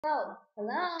Hello.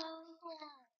 Hello.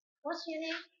 What's your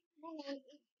name? My name is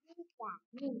Lisa.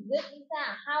 Good, Lisa.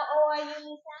 How old are you,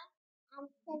 Lisa? I'm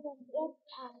 7 years old.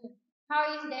 How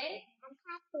are you today? I'm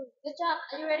happy. Good job.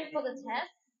 Are you ready for the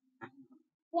test?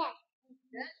 Yes.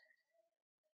 Good.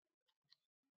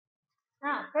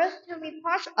 Now, first tell me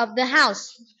parts of the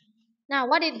house. Now,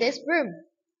 what is this room?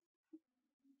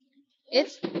 It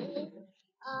is a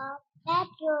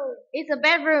bedroom. It's a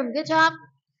bedroom. Good job.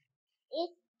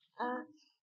 It's a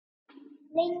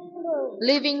living room.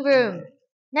 Living room.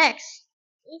 Next.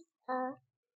 It's a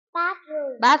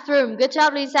bathroom. Bathroom. Good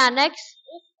job, Lisa. Next.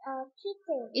 It's a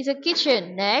kitchen. It's a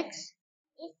kitchen. Next.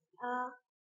 It's a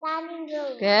dining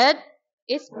room. Good.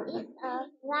 It's a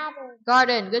garden.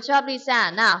 Garden. Good job,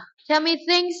 Lisa. Now, tell me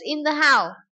things in the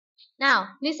house. Now,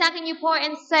 Lisa, can you point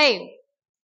and say?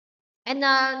 And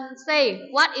say,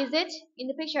 what is it in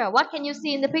the picture? What can you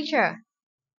see in the picture?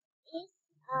 It's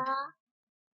a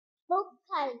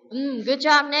bookcase. Good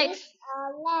job. Next. It's a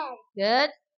lamp. Good.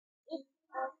 It's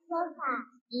a sofa.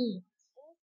 Mm.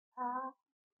 It's a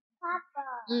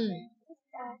cupboard.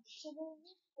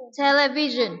 It's a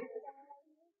Television.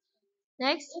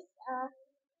 Next. It's a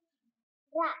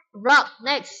rock. Rock.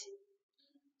 Next.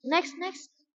 Next.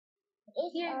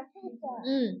 It's Here. a picture.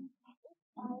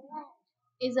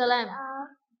 It's It's a lamp. a lamp.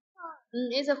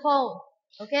 It's a phone.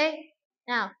 Okay.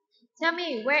 Now, tell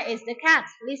me, where is the cat,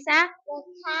 Lisa? The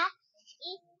cat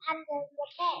is under the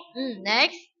bed.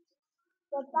 Next.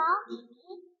 The dog is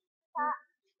in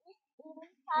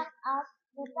front of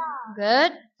the door.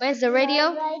 Good. Where's the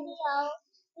radio? The radio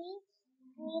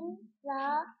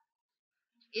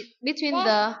is Between bed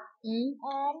the. and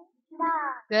door.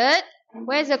 Good.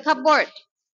 Where's the cupboard?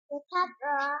 The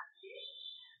cupboard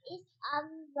is on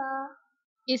the.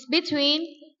 It's between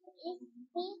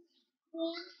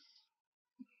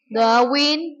the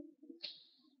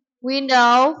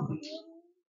window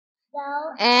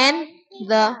and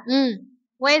the. computer.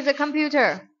 Where's the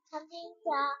computer?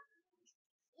 Computer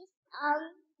is on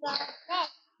the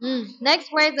bed. Next,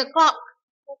 where's the clock?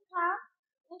 The clock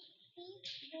is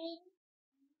between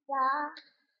the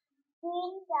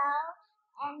window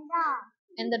and door.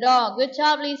 And the door. Good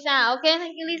job, Lisa. Okay,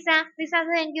 thank you, Lisa. Lisa,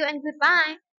 thank you and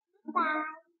goodbye. Bye.